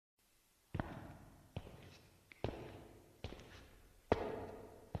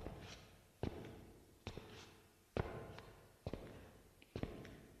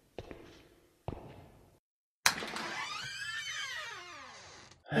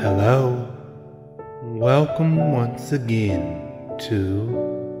Hello, welcome once again to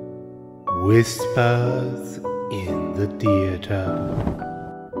Whispers in the Theater.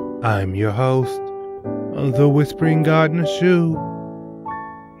 I'm your host, the Whispering Gardener Shoe,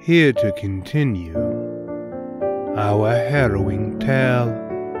 here to continue our harrowing tale.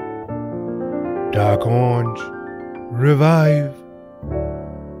 Dark Orange, Revive,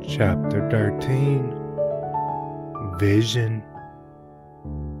 Chapter 13, Vision.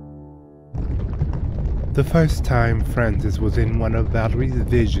 The first time Francis was in one of Valerie's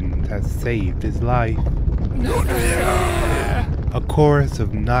visions has saved his life. A chorus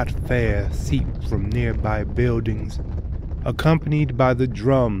of "Not Fair" seeped from nearby buildings, accompanied by the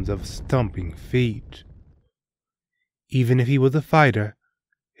drums of stomping feet. Even if he was a fighter,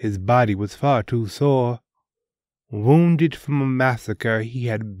 his body was far too sore. Wounded from a massacre he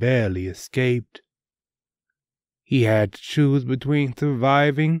had barely escaped. He had to choose between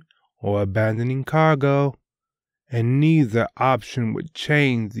surviving or abandoning cargo, and neither option would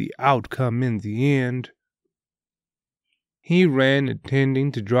change the outcome in the end. He ran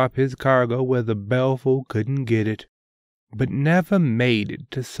intending to drop his cargo where the Belful couldn't get it, but never made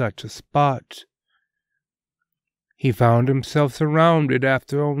it to such a spot. He found himself surrounded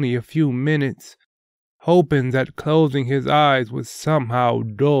after only a few minutes, hoping that closing his eyes would somehow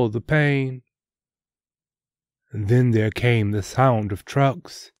dull the pain. Then there came the sound of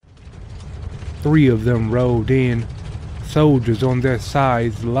trucks. 3 of them rode in, soldiers on their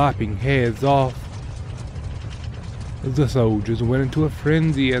sides lopping heads off. The soldiers went into a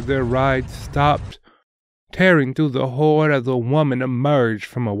frenzy as their ride stopped, tearing through the horde as a woman emerged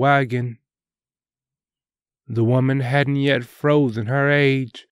from a wagon. The woman hadn't yet frozen her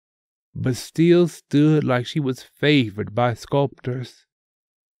age, but still stood like she was favored by sculptors.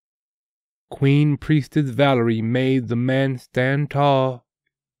 Queen Priestess Valerie made the man stand tall.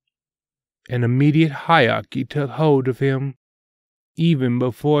 An immediate hierarchy took hold of him, even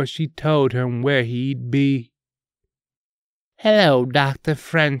before she told him where he'd be. "Hello, Dr.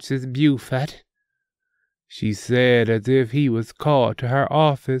 Francis Buford," she said as if he was called to her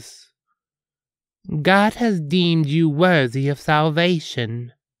office. "God has deemed you worthy of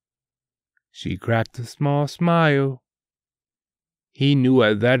salvation." She cracked a small smile. He knew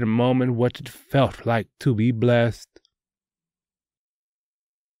at that moment what it felt like to be blessed.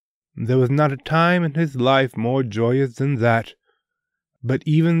 There was not a time in his life more joyous than that, but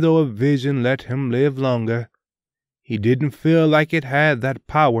even though a vision let him live longer, he didn't feel like it had that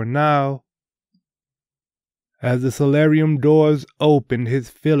power now. As the solarium doors opened, his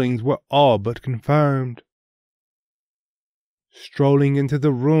feelings were all but confirmed. Strolling into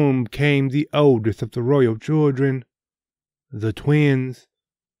the room came the oldest of the royal children, the twins,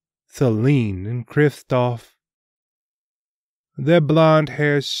 Celine and Christophe. Their blonde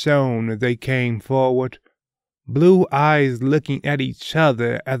hair shone as they came forward, blue eyes looking at each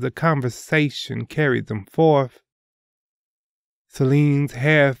other as the conversation carried them forth. Celine's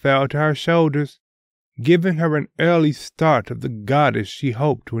hair fell to her shoulders, giving her an early start of the goddess she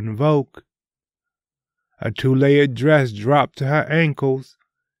hoped to invoke. A 2-layered dress dropped to her ankles,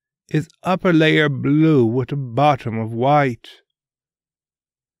 its upper layer blue with a bottom of white.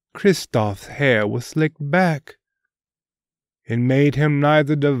 Christophe's hair was slicked back. It made him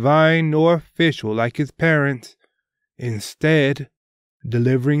neither divine nor official like his parents, instead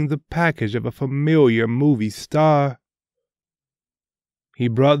delivering the package of a familiar movie star. He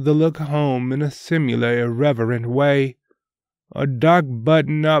brought the look home in a similar irreverent way. A dark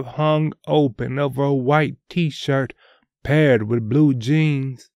button-up hung open over a white t-shirt paired with blue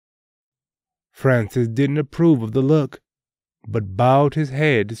jeans. Francis didn't approve of the look, but bowed his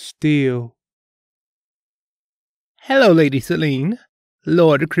head still. "Hello, Lady Celine,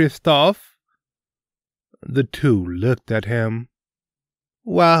 Lord Christophe." The two looked at him.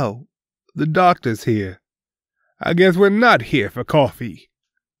 "Wow, the doctor's here. I guess we're not here for coffee."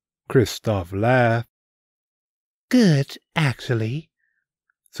 Christophe laughed. "Good, actually."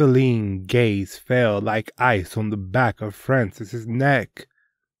 Celine's gaze fell like ice on the back of Francis's neck.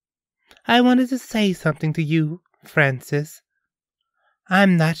 "I wanted to say something to you, Francis.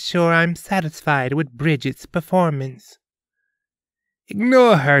 I'm not sure I'm satisfied with Bridget's performance."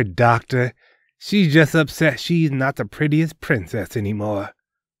 "Ignore her, Doctor. She's just upset she's not the prettiest princess anymore."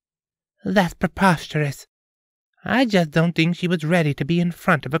 "That's preposterous. I just don't think she was ready to be in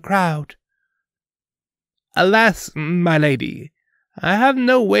front of a crowd." "Alas, my lady, I have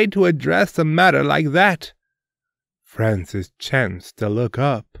no way to address a matter like that." Francis chanced to look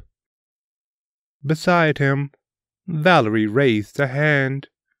up. Beside him, Valerie raised a hand.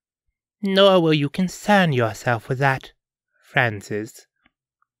 "Nor will you concern yourself with that, Francis."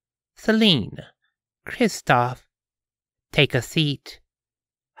 Celine, Christophe, take a seat.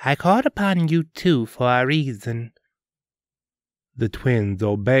 I called upon you two for a reason." The twins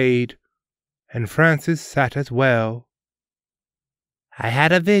obeyed, and Francis sat as well. "I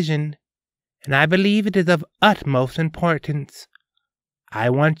had a vision, and I believe it is of utmost importance. I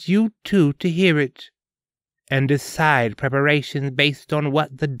want you two to hear it, and decide preparations based on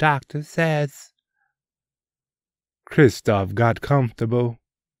what the doctor says." Christophe got comfortable.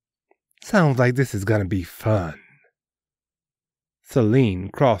 Sounds like this is gonna be fun. Celine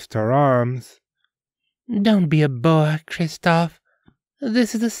crossed her arms. "Don't be a bore, Christophe.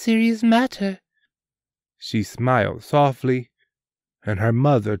 This is a serious matter." She smiled softly, and her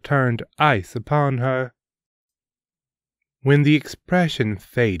mother turned ice upon her. When the expression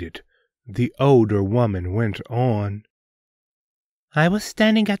faded, the older woman went on. "I was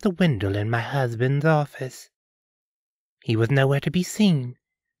standing at the window in my husband's office. He was nowhere to be seen.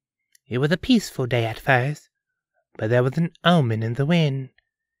 It was a peaceful day at first, but there was an omen in the wind.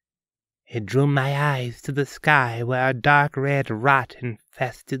 It drew my eyes to the sky where a dark red rot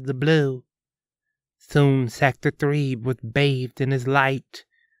infested the blue. Soon Sector 3 was bathed in his light.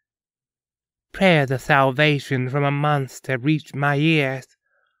 Prayers of salvation from a monster reached my ears,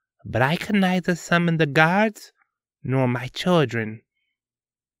 but I could neither summon the guards nor my children.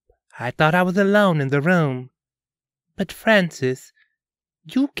 I thought I was alone in the room, but Francis,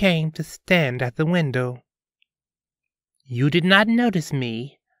 you came to stand at the window. You did not notice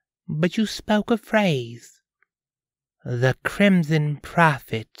me, but you spoke a phrase. The Crimson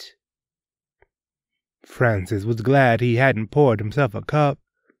Prophet." Francis was glad he hadn't poured himself a cup.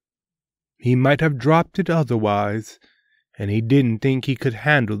 He might have dropped it otherwise, and he didn't think he could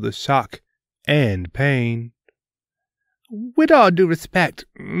handle the shock and pain. "With all due respect,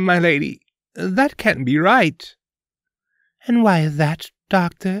 my lady, that can't be right." "And why is that,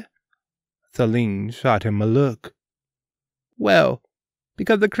 doctor?" Celine shot him a look. "Well,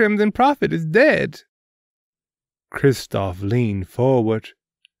 because the Crimson Prophet is dead." Christophe leaned forward.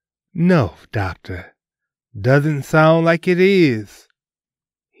 "No, doctor. Doesn't sound like it is."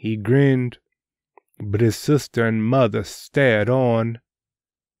 He grinned, but his sister and mother stared on.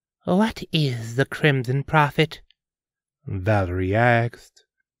 "What is the Crimson Prophet?" Valerie asked.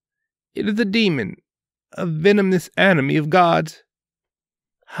 "It is a demon, a venomous enemy of God."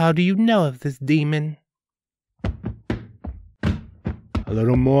 "How do you know of this demon?" A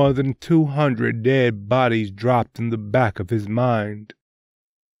little more than 200 dead bodies dropped in the back of his mind.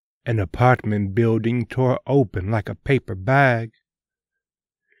 An apartment building tore open like a paper bag.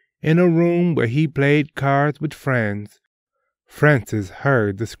 In a room where he played cards with friends, Francis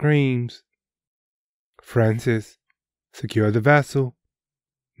heard the screams. "Francis, secure the vessel.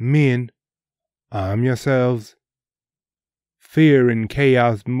 Men, arm yourselves." Fear and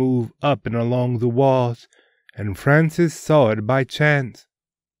chaos moved up and along the walls, and Francis saw it by chance.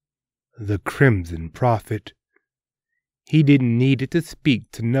 The Crimson Prophet. He didn't need it to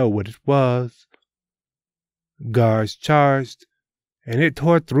speak to know what it was. Guards charged, and it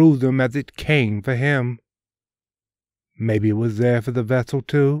tore through them as it came for him. Maybe it was there for the vessel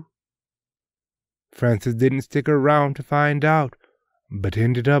too. Francis didn't stick around to find out, but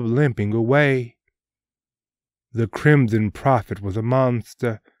ended up limping away. The Crimson Prophet was a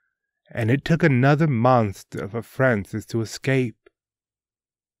monster, and it took another monster for Francis to escape.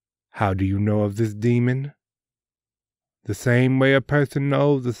 How do you know of this demon? The same way a person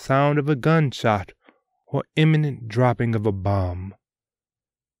knows the sound of a gunshot or imminent dropping of a bomb.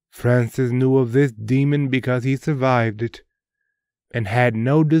 Francis knew of this demon because he survived it, and had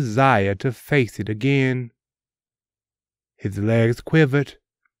no desire to face it again. His legs quivered,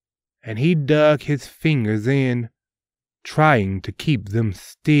 and he dug his fingers in, trying to keep them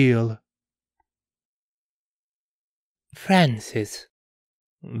still. "Francis,"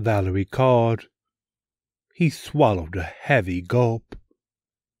 Valerie called. He swallowed a heavy gulp.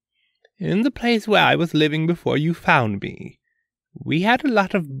 "In the place where I was living before you found me, we had a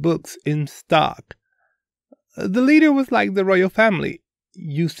lot of books in stock. The leader was like the royal family.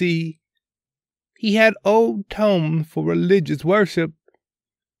 You see, he had old tomes for religious worship.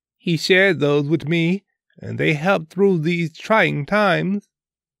 He shared those with me, and they helped through these trying times.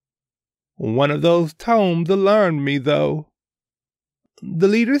 One of those tomes alarmed me, though. The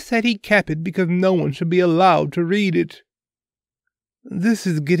leader said he kept it because no one should be allowed to read it." "This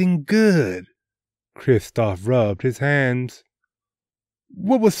is getting good." Christophe rubbed his hands.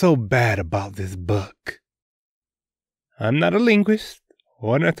 "What was so bad about this book?" "I'm not a linguist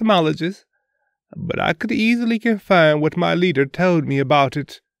or an etymologist, but I could easily confirm what my leader told me about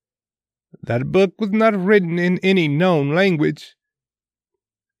it. That book was not written in any known language.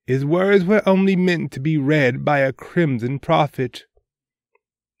 His words were only meant to be read by a Crimson Prophet.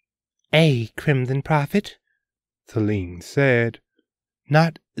 A Crimson Prophet? Celine said.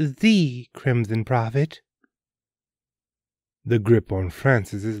 Not the Crimson Prophet. The grip on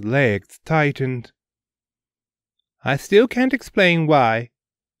Francis's legs tightened. I still can't explain why,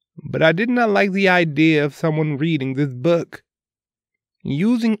 but I did not like the idea of someone reading this book.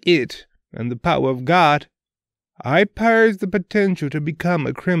 Using it and the power of God, I purged the potential to become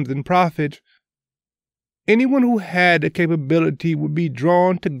a Crimson Prophet. Anyone who had the capability would be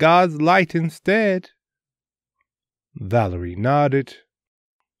drawn to God's light instead. Valerie nodded.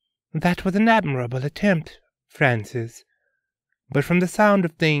 That was an admirable attempt, Francis, but from the sound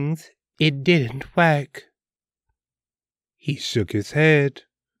of things, it didn't work. He shook his head.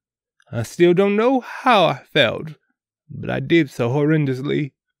 I still don't know how I felt, but I did so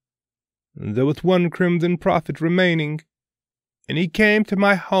horrendously. There was one Crimson Prophet remaining, and he came to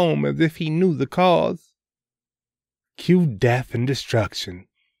my home as if he knew the cause. Cue death and destruction.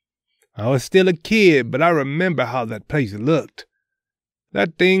 I was still a kid, but I remember how that place looked.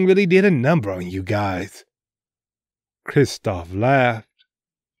 That thing really did a number on you guys. Christophe laughed.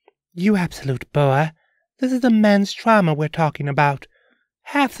 You absolute boor. This is a man's trauma we're talking about.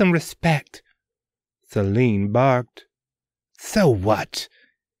 Have some respect. Celine barked. So what?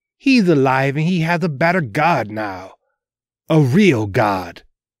 He's alive and he has a better God now. A real God.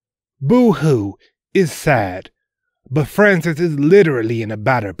 Boo-hoo is sad, but Francis is literally in a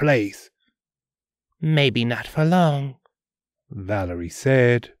better place. Maybe not for long, Valerie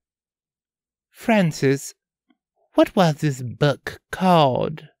said. Francis, what was this book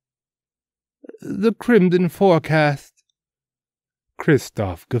called? The Crimson Forecast.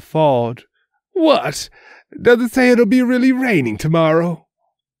 Christophe guffawed. What? Does it say it'll be really raining tomorrow?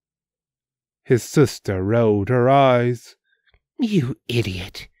 His sister rolled her eyes. You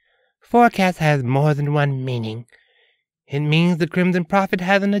idiot. Forecast has more than one meaning. It means the Crimson Prophet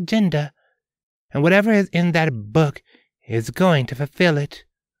has an agenda, and whatever is in that book is going to fulfill it.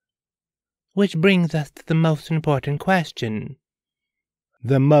 Which brings us to the most important question.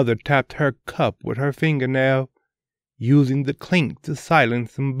 The mother tapped her cup with her fingernail, using the clink to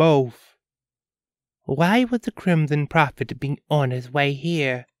silence them both. Why would the Crimson Prophet be on his way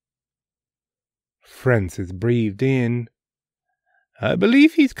here? Francis breathed in. I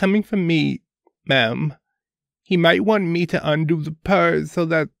believe he's coming for me, ma'am. He might want me to undo the purge so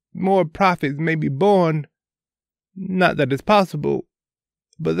that more prophets may be born. Not that it's possible,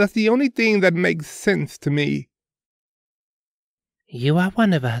 but that's the only thing that makes sense to me. You are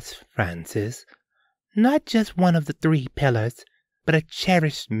one of us, Francis. Not just one of the 3 pillars, but a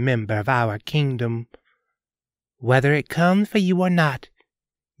cherished member of our kingdom. Whether it comes for you or not,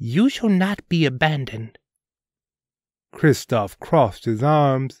 you shall not be abandoned. Christophe crossed his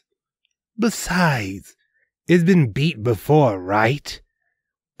arms. Besides, it's been beat before, right?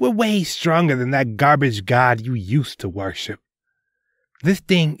 We're way stronger than that garbage god you used to worship. This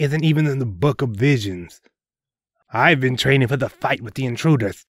thing isn't even in the Book of Visions. I've been training for the fight with the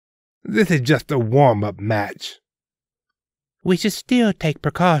intruders. This is just a warm-up match. We should still take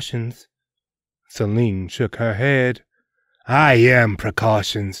precautions. Celine shook her head. I am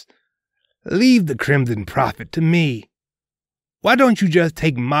precautions. Leave the Crimson Prophet to me. Why don't you just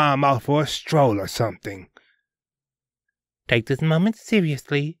take Mom out for a stroll or something? Take this moment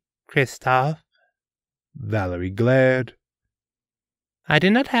seriously, Christophe. Valerie glared. I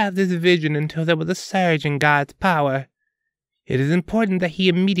did not have this vision until there was a surge in God's power. It is important that he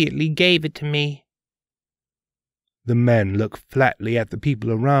immediately gave it to me. The man looked flatly at the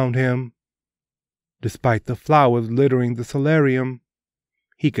people around him. Despite the flowers littering the solarium,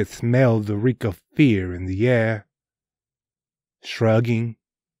 he could smell the reek of fear in the air. Shrugging,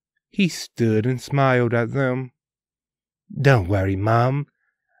 he stood and smiled at them. Don't worry, Mom.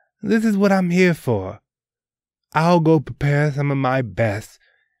 This is what I'm here for. I'll go prepare some of my best,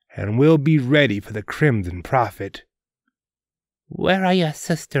 and we'll be ready for the Crimson Prophet. Where are your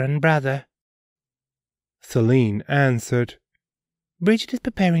sister and brother? Celine answered. Bridget is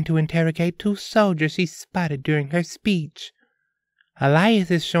preparing to interrogate 2 soldiers she spotted during her speech.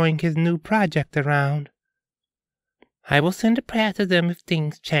 Elias is showing his new project around. I will send a prayer to them if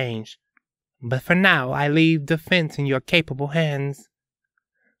things change, but for now I leave defense in your capable hands.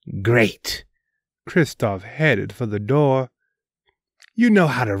 Great. Christophe headed for the door. You know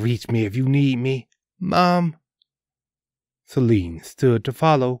how to reach me if you need me, Mom. Celine stood to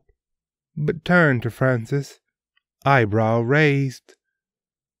follow, but turned to Francis, eyebrow raised.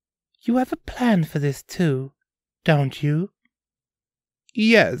 You have a plan for this too, don't you?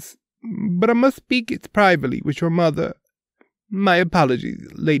 Yes, but I must speak it privately with your mother. My apologies,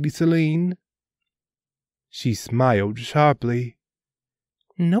 Lady Celine. She smiled sharply.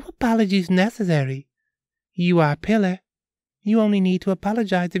 No apologies necessary. You are a pillar. You only need to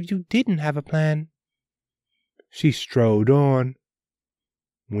apologize if you didn't have a plan. She strode on.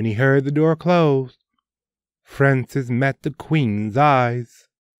 When he heard the door close, Francis met the Queen's eyes.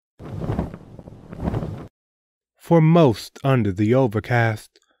 For most under the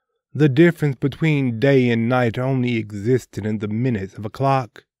overcast, the difference between day and night only existed in the minutes of a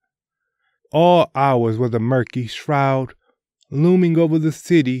clock. All hours was a murky shroud, looming over the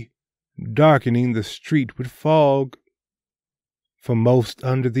city, darkening the street with fog. For most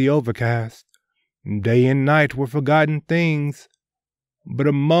under the overcast, day and night were forgotten things, but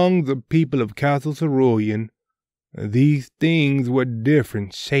among the people of Castle Cerulean, these things were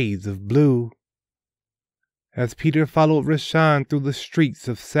different shades of blue. As Peter followed Rashawn through the streets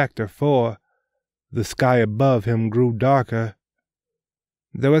of Sector 4, the sky above him grew darker.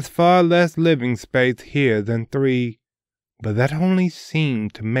 There was far less living space here than 3, but that only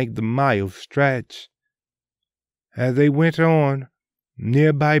seemed to make the miles stretch. As they went on,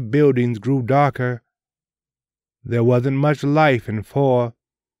 nearby buildings grew darker. There wasn't much life in 4,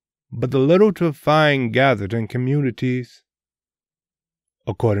 but the little to find gathered in communities.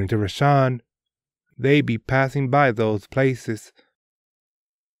 According to Rashawn, they'd be passing by those places.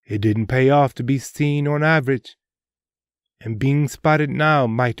 It didn't pay off to be seen on average, and being spotted now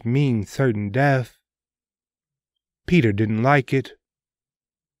might mean certain death. Peter didn't like it.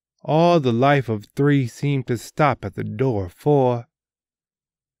 All the life of 3 seemed to stop at the door of 4.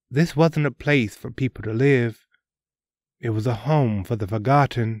 This wasn't a place for people to live. It was a home for the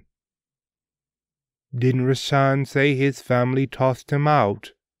forgotten. Didn't Rashawn say his family tossed him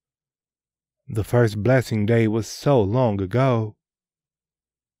out? The first blessing day was so long ago.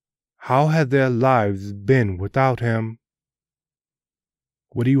 How had their lives been without him?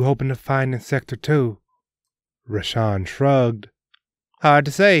 What are you hoping to find in Sector 2? Rashawn shrugged. Hard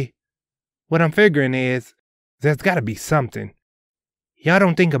to say. What I'm figuring is, there's gotta be something. Y'all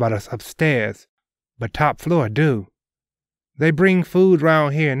don't think about us upstairs, but top floor do. They bring food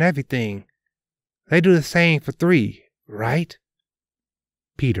round here and everything. They do the same for 3, right?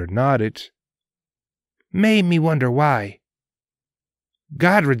 Peter nodded. Made me wonder why.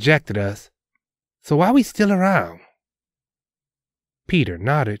 God rejected us, so why are we still around? Peter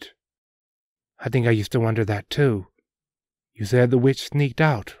nodded. I think I used to wonder that too. You said the witch sneaked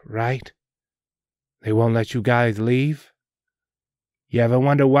out, right? They won't let you guys leave? You ever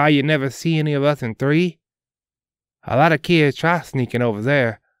wonder why you never see any of us in 3? A lot of kids try sneaking over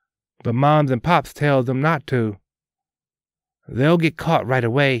there, but moms and pops tell them not to. They'll get caught right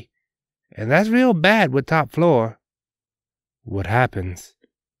away, and that's real bad with top floor. What happens?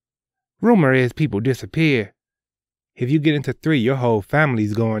 Rumor is people disappear. If you get into 3, your whole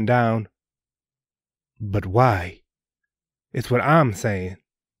family's going down. But why? It's what I'm saying.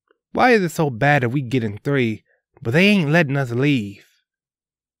 Why is it so bad if we get in 3, but they ain't letting us leave?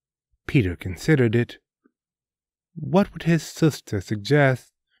 Peter considered it. What would his sister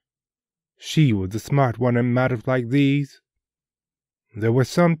suggest? She was the smart one in matters like these. There were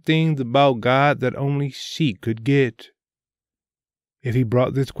some things about God that only she could get. If he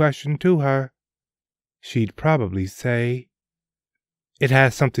brought this question to her, she'd probably say, it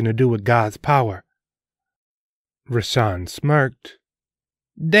has something to do with God's power. Rashawn smirked.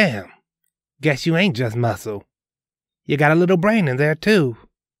 Damn, guess you ain't just muscle. You got a little brain in there too.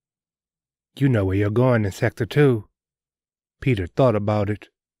 You know where you're going in Sector 2. Peter thought about it.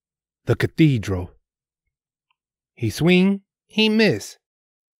 The cathedral. He swing, he miss.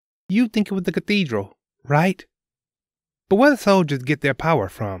 You think it was the cathedral, right? But where do soldiers get their power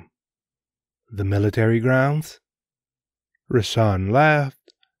from? The military grounds? Rashawn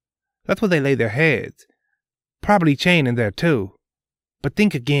laughed. That's where they lay their heads. Probably chained in there too. But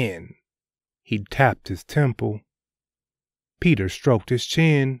think again. He tapped his temple. Peter stroked his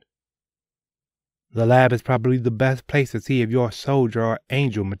chin. The lab is probably the best place to see if you're soldier or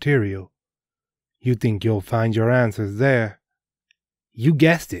angel material. You think you'll find your answers there. You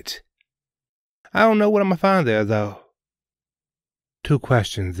guessed it. I don't know what I'm gonna find there, though. 2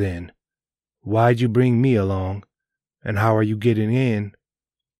 questions, then. Why'd you bring me along? And how are you getting in?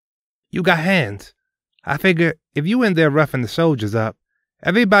 You got hands. I figure if you in there roughing the soldiers up,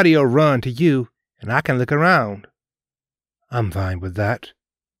 everybody'll run to you, and I can look around. I'm fine with that.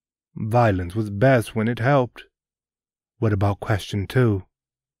 Violence was best when it helped. What about question 2?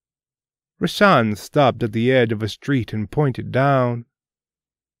 Rashawn stopped at the edge of a street and pointed down.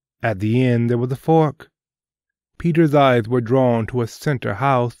 At the end there was a fork. Peter's eyes were drawn to a center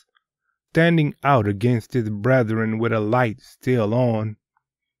house, standing out against his brethren with a light still on.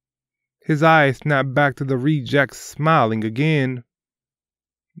 His eyes snapped back to the rejects, smiling again.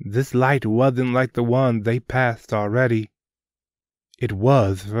 This light wasn't like the one they passed already. It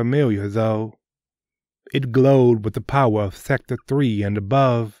was familiar, though. It glowed with the power of Sector 3 and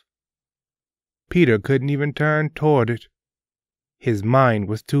above. Peter couldn't even turn toward it. His mind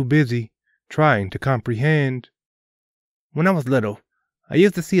was too busy trying to comprehend. When I was little, I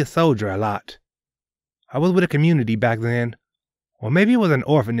used to see a soldier a lot. I was with a community back then, or maybe it was an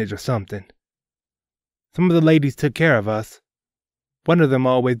orphanage or something. Some of the ladies took care of us. One of them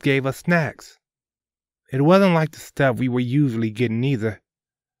always gave us snacks. It wasn't like the stuff we were usually getting either.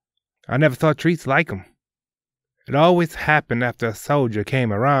 I never saw treats like them. It always happened after a soldier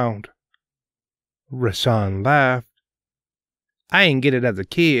came around. Rashawn laughed. I didn't get it as a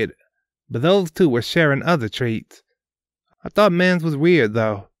kid, but those two were sharing other treats. I thought men's was weird,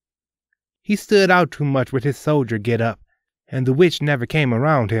 though. He stood out too much with his soldier get-up, and the witch never came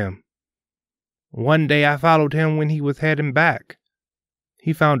around him. One day I followed him when he was heading back.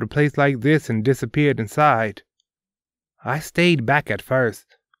 He found a place like this and disappeared inside. I stayed back at first,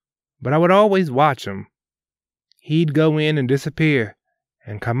 but I would always watch him. He'd go in and disappear,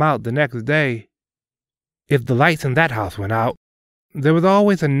 and come out the next day. If the lights in that house went out, there was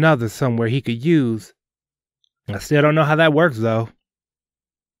always another somewhere he could use. I still don't know how that works, though.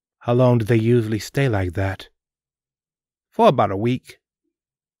 How long do they usually stay like that? For about a week.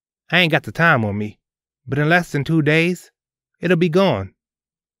 I ain't got the time on me, but in less than 2 days, it'll be gone.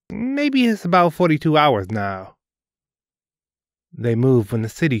 Maybe it's about 42 hours now. They move when the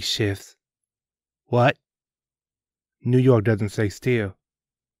city shifts. What? New York doesn't stay still.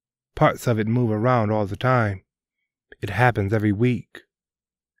 Parts of it move around all the time. It happens every week.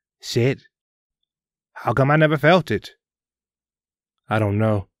 Shit. How come I never felt it? I don't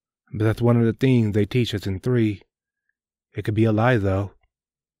know, but that's one of the things they teach us in 3. It could be a lie, though.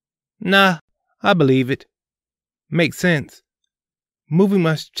 Nah, I believe it. Makes sense. Movie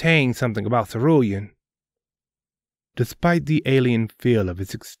must change something about Cerulean. Despite the alien feel of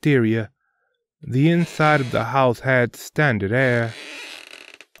its exterior, the inside of the house had standard air.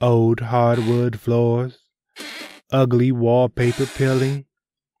 Old hardwood floors, ugly wallpaper peeling,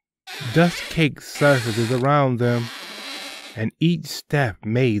 dust-caked surfaces around them, and each step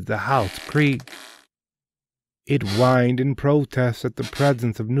made the house creak. It whined in protest at the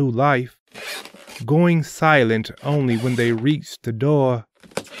presence of new life, going silent only when they reached the door.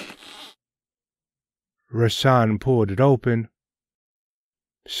 Rashawn pulled it open.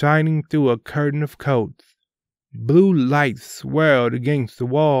 Shining through a curtain of coats, blue light swirled against the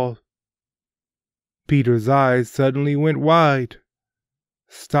wall. Peter's eyes suddenly went wide,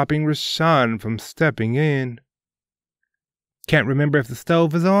 stopping Rashawn from stepping in. Can't remember if the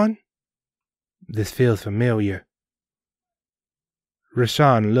stove is on? This feels familiar.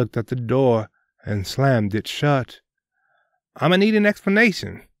 Rashawn looked at the door and slammed it shut. I'ma need an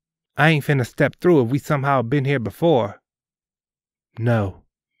explanation. I ain't finna step through if we somehow been here before. No,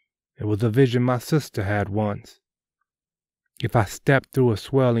 it was a vision my sister had once. If I step through a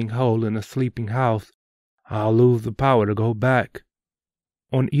swirling hole in a sleeping house, I'll lose the power to go back.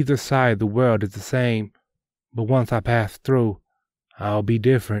 On either side the world is the same, but once I pass through, I'll be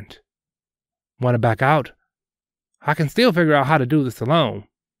different. Want to back out? I can still figure out how to do this alone.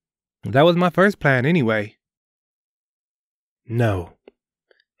 That was my first plan anyway. No.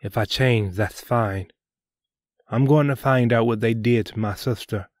 If I change, that's fine. I'm going to find out what they did to my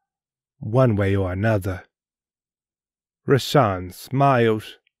sister, one way or another. Rashawn smiled.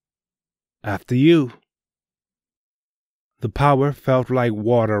 After you. The power felt like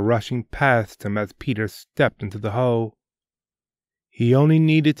water rushing past him as Peter stepped into the hole. He only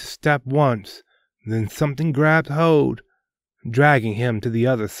needed to step once, then something grabbed hold, dragging him to the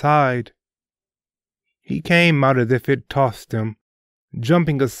other side. He came out as if it tossed him,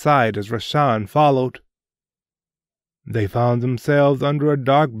 jumping aside as Rashawn followed. They found themselves under a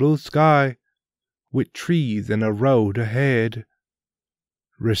dark blue sky, with trees and a road ahead.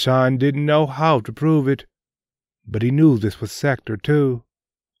 Rashawn didn't know how to prove it, but he knew this was Sector 2.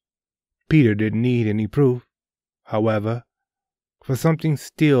 Peter didn't need any proof, however, for something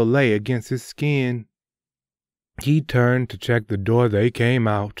still lay against his skin. He turned to check the door they came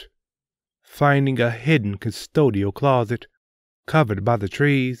out, finding a hidden custodial closet covered by the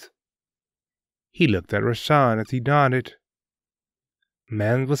trees. He looked at Rashawn as he nodded.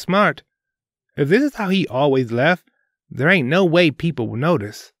 Man was smart. If this is how he always left, there ain't no way people will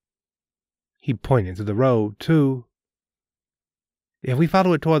notice. He pointed to the road, too. If we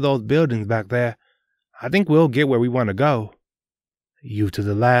follow it toward those buildings back there, I think we'll get where we want to go. You to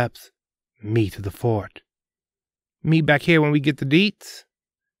the labs, Me to the fort. Meet back here when we get the deets?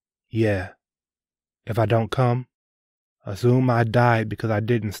 Yeah. If I don't come, assume I died because I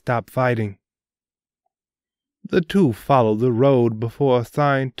didn't stop fighting. The two followed the road before a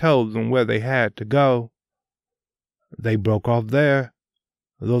sign told them where they had to go. They broke off there,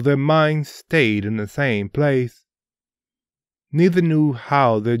 though their minds stayed in the same place. Neither knew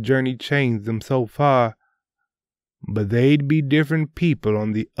how their journey changed them so far, but they'd be different people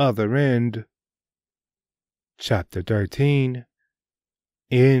on the other end. Chapter 13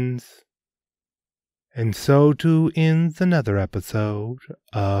 ends. And so too ends another episode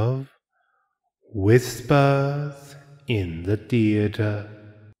of Whispers in the Theater.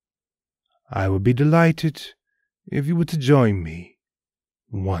 I would be delighted if you were to join me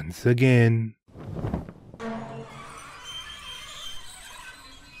once again.